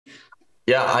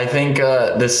Yeah, I think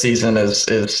this season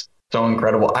is so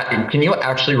incredible. Can you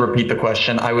actually repeat the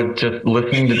question? I was just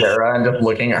listening to Dara and just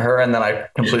looking at her, and then I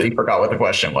completely forgot what the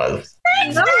question was.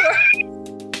 No.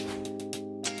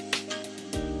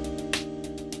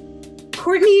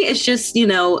 Courtney is just,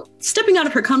 stepping out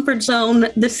of her comfort zone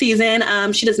this season.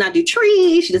 She does not do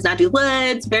trees. She does not do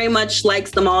woods. Very much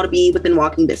likes them all to be within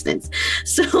walking distance.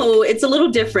 So it's a little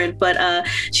different, but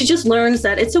she just learns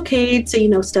that it's okay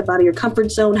to, step out of your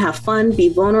comfort zone, have fun, be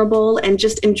vulnerable, and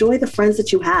just enjoy the friends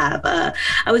that you have.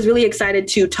 I was really excited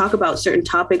to talk about certain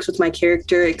topics with my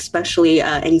character, especially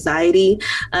anxiety.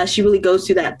 She really goes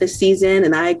through that this season,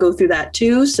 and I go through that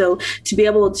too. So to be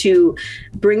able to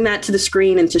bring that to the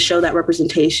screen and to show that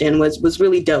representation was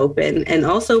really dope. And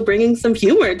also bringing some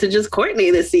humor to just Courtney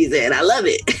this season. I love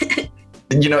it.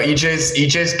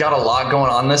 EJ's got a lot going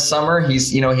on this summer.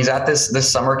 He's at this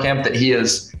summer camp that he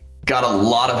has got a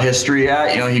lot of history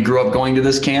at. He grew up going to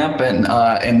this camp,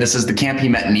 and this is the camp he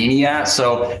met Nene at.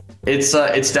 So it's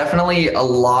definitely a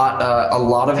lot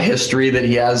of history that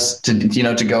he has to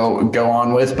go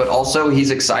on with. But also he's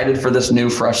excited for this new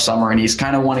fresh summer, and he's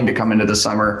kind of wanting to come into the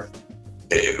summer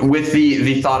with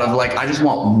the thought of like, I just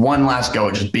want one last go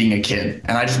at just being a kid,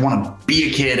 and I just want to be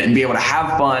a kid and be able to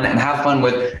have fun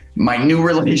with my new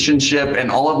relationship and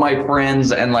all of my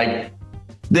friends. And like,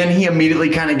 then he immediately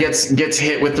kind of gets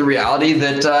hit with the reality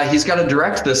that he's got to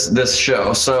direct this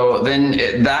show. So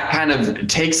then that kind of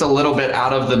takes a little bit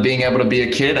out of the being able to be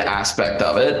a kid aspect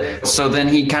of it. So then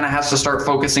he kind of has to start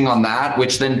focusing on that,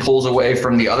 which then pulls away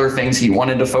from the other things he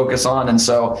wanted to focus on. And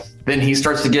so then he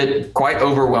starts to get quite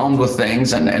overwhelmed with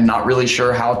things and not really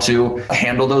sure how to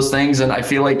handle those things. And I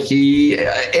feel like he,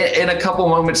 in a couple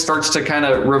moments, starts to kind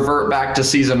of revert back to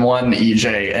season one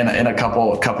EJ in a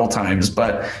couple times.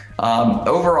 But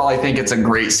overall, I think it's a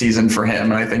great season for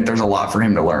him, and I think there's a lot for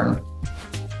him to learn.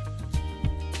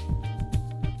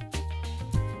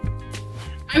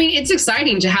 I mean, it's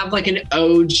exciting to have like an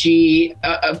OG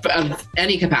of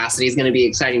any capacity is going to be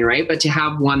exciting, right? But to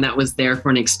have one that was there for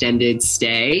an extended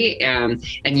stay, and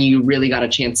you really got a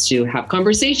chance to have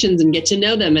conversations and get to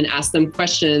know them and ask them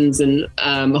questions, and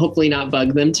hopefully not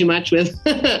bug them too much with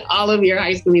all of your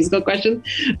High School Musical questions.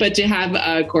 But to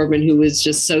have Corbin, who was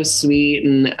just so sweet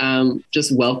and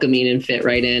just welcoming and fit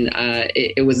right in,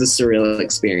 it was a surreal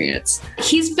experience.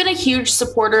 He's been a huge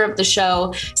supporter of the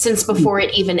show since before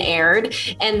it even aired.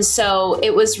 And so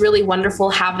it was really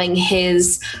wonderful having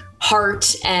his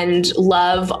heart and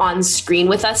love on screen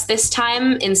with us this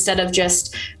time instead of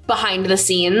just behind the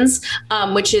scenes,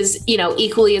 which is,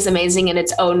 equally as amazing in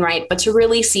its own right. But to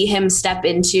really see him step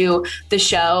into the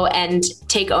show and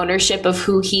take ownership of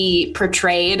who he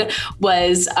portrayed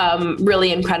was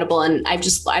really incredible. And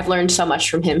I've learned so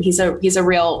much from him. He's a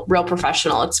real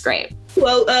professional. It's great.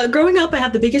 Well, growing up, I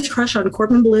had the biggest crush on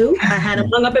Corbin Bleu. I had him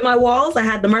hung up in my walls. I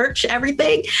had the merch,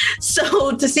 everything.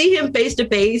 So to see him face to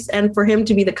face and for him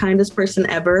to be the kindest person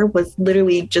ever was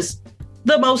literally just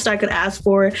the most I could ask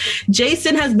for.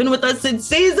 Jason has been with us since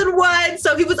season one.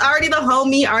 So he was already the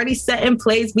homie, already set in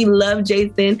place. We love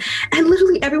Jason. And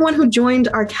literally everyone who joined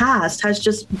our cast has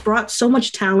just brought so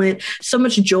much talent, so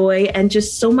much joy, and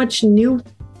just so much new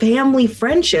family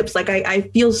friendships. Like I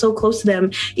feel so close to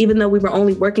them, even though we were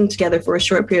only working together for a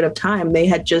short period of time. They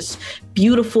had just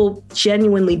beautiful,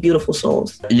 genuinely beautiful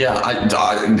souls. Yeah,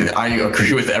 I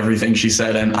agree with everything she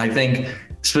said. And I think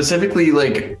specifically,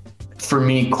 like, for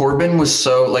me, Corbin was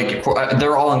so, like,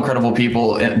 they're all incredible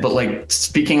people, but like,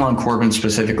 speaking on Corbin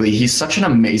specifically, he's such an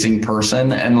amazing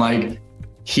person. And like,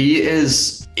 he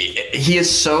is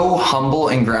so humble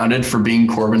and grounded for being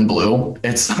Corbin Bleu.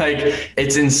 It's like,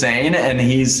 it's insane. And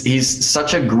he's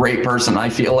such a great person. I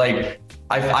feel like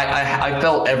I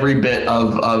felt every bit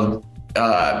of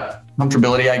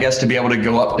comfortability, I guess, to be able to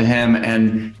go up to him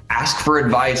and ask for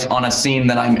advice on a scene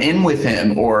that I'm in with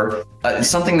him, or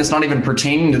something that's not even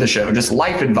pertaining to the show, just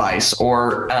life advice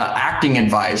or acting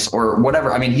advice or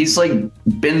whatever. I mean, he's like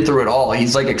been through it all.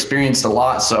 He's like experienced a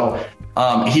lot. So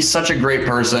he's such a great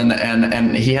person,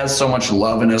 and he has so much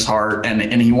love in his heart,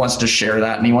 and he wants to share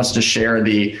that, and he wants to share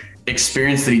the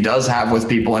experience that he does have with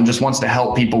people, and just wants to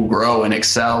help people grow and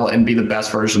excel and be the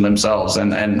best version of themselves.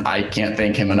 And I can't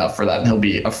thank him enough for that. And he'll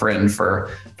be a friend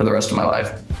for the rest of my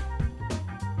life.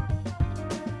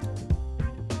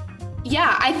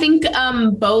 Yeah, I think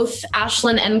both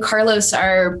Ashlyn and Carlos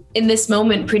are in this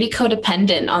moment pretty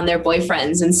codependent on their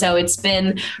boyfriends. And so it's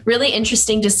been really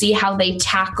interesting to see how they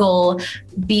tackle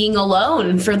being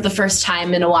alone for the first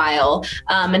time in a while,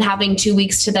 and having 2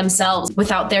 weeks to themselves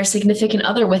without their significant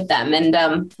other with them.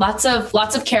 And lots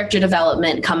of character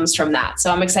development comes from that. So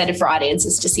I'm excited for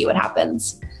audiences to see what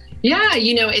happens. Yeah,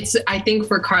 I think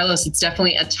for Carlos, it's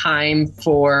definitely a time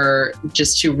for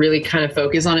just to really kind of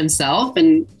focus on himself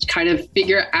and kind of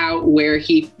figure out where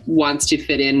he wants to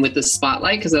fit in with the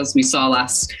spotlight. Because as we saw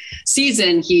last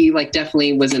season, he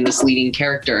definitely was in this leading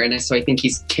character. And so I think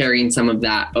he's carrying some of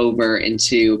that over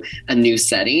into a new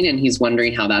setting, and he's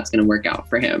wondering how that's going to work out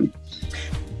for him.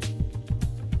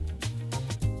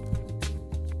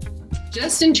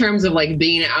 Just in terms of like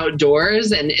being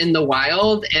outdoors and in the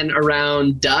wild and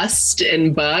around dust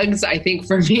and bugs, I think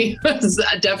for me was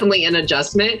definitely an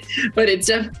adjustment. But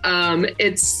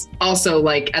it's also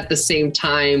like at the same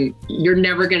time, you're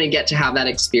never going to get to have that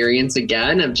experience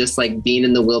again of just like being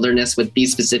in the wilderness with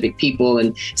these specific people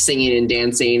and singing and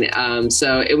dancing.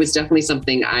 So it was definitely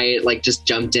something I like just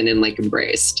jumped in and like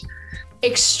embraced.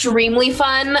 Extremely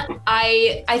fun.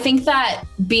 I think that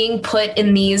being put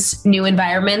in these new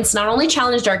environments not only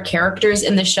challenged our characters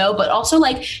in the show, but also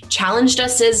like challenged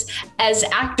us as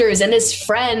actors and as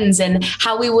friends and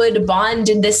how we would bond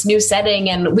in this new setting.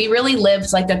 And we really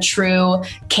lived like a true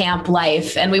camp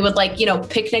life. And we would like,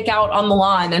 picnic out on the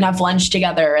lawn and have lunch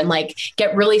together and like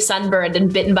get really sunburned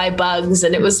and bitten by bugs.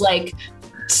 And it was like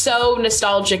so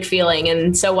nostalgic feeling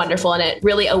and so wonderful. And it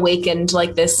really awakened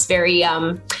like this very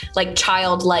like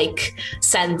childlike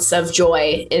sense of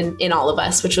joy in all of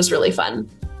us, which was really fun.